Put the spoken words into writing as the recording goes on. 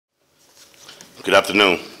Good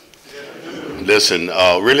afternoon. Listen,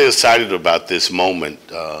 really excited about this moment.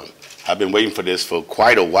 I've been waiting for this for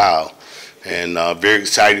quite a while, and very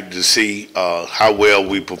excited to see how well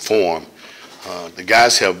we perform. The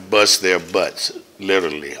guys have bust their butts,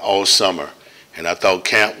 literally, all summer, and I thought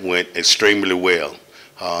camp went extremely well.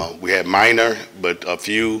 We had minor, but a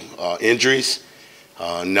few injuries,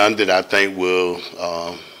 none that I think will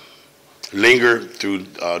linger through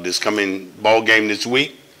this coming ball game this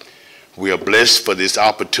week. We are blessed for this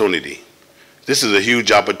opportunity. This is a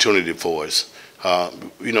huge opportunity for us.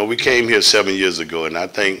 We came here 7 years ago, and I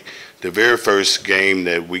think the very first game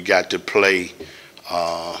that we got to play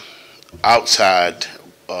outside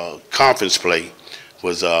conference play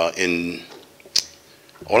was in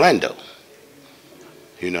Orlando.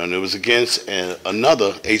 And it was against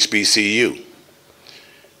another HBCU.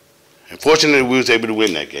 And fortunately, we was able to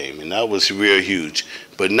win that game, and that was real huge.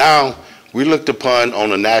 But now, we looked upon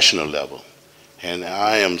on a national level, and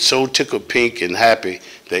I am so tickled pink and happy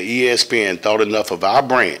that ESPN thought enough of our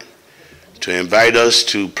brand to invite us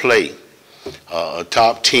to play a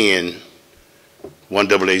top 10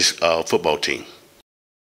 1AA football team.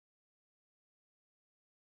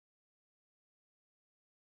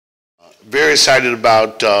 Very excited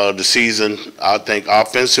about the season. I think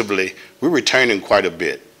offensively, we're returning quite a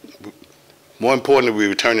bit. More importantly, we're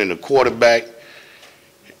returning a quarterback,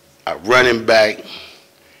 our running back,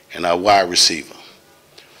 and our wide receiver.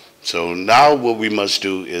 So now what we must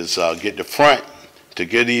do is get the front to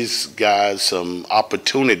give these guys some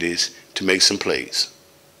opportunities to make some plays.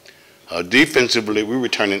 Defensively, we're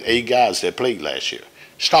returning 8 guys that played last year,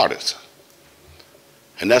 starters.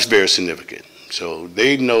 And that's very significant. So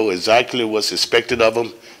they know exactly what's expected of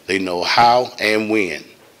them. They know how and when.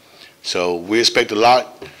 So we expect a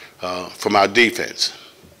lot from our defense.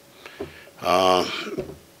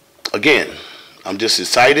 Again, I'm just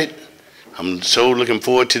excited. I'm so looking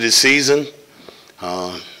forward to this season.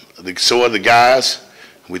 So are the guys.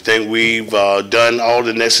 We think we've done all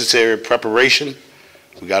the necessary preparation.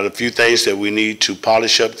 We got a few things that we need to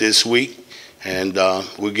polish up this week, and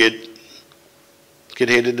we'll get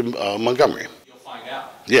headed to Montgomery. You'll find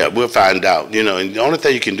out. Yeah, we'll find out. And the only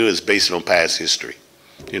thing you can do is base it on past history.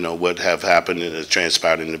 What have happened and has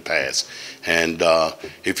transpired in the past. And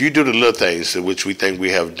if you do the little things, which we think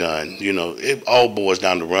we have done, it all boils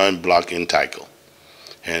down to run, block, and tackle.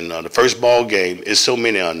 And the first ball game is so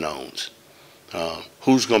many unknowns.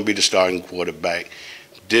 Who's going to be the starting quarterback?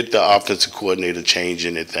 Did the offensive coordinator change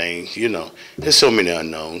anything? There's so many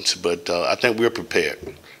unknowns, but I think we're prepared.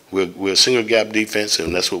 We're a single gap defense,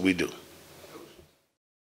 and that's what we do.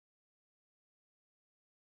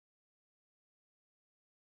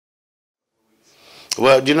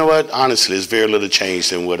 Well, you know what? Honestly, it's very little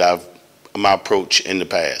change than what my approach in the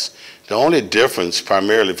past. The only difference,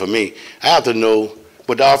 primarily for me, I have to know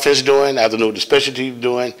what the offense is doing. I have to know what the special team is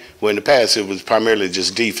doing. Where in the past, it was primarily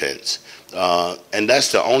just defense. And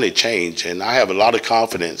that's the only change. And I have a lot of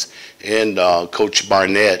confidence in Coach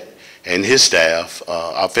Barnett and his staff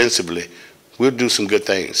offensively. We'll do some good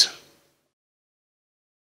things.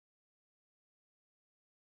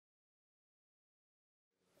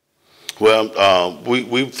 Well,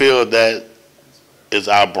 we feel that is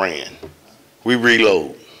our brand. We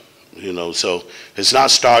reload, so it's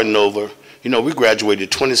not starting over. We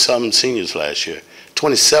graduated 20-something seniors last year,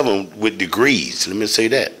 27 with degrees, let me say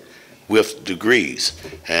that, with degrees.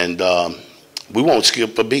 And we won't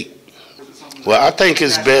skip a beat. Well, I think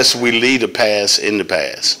it's best we lead the pass in the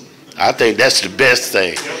pass. I think that's the best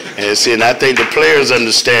thing. And I think the players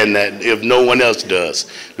understand that if no one else does.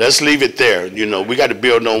 Let's leave it there. We got to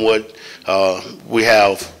build on what we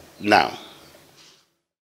have now.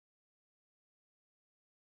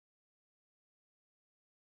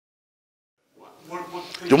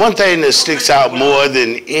 The one thing that sticks out more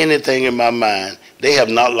than anything in my mind, they have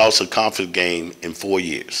not lost a conference game in 4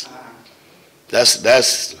 years. That's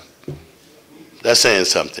saying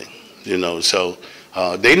something, So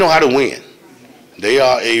they know how to win. They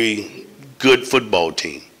are a good football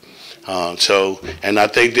team. And I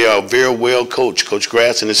think they are very well coached. Coach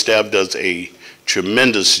Grass and his staff does a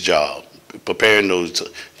tremendous job preparing those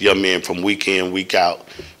young men from week in, week out.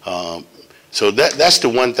 So that's the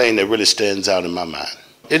one thing that really stands out in my mind.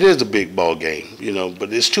 It is a big ball game, but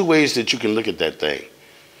there's 2 ways that you can look at that thing.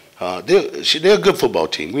 They're a good football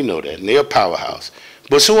team. We know that, and they're a powerhouse.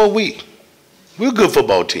 But so are we. We're a good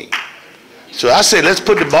football team. So I say let's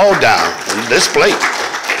put the ball down and let's play.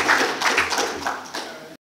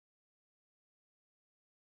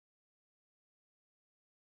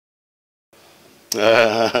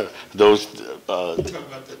 Those Talk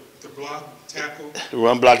about the block, tackle.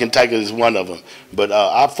 Run, block, and tackle is one of them. But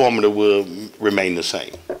our formula will remain the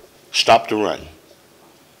same. Stop the run,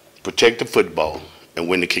 protect the football, and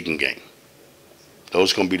win the kicking game.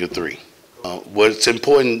 Those are going to be the three. What's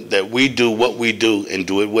important that we do what we do and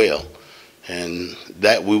do it well. And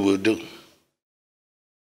that we will do.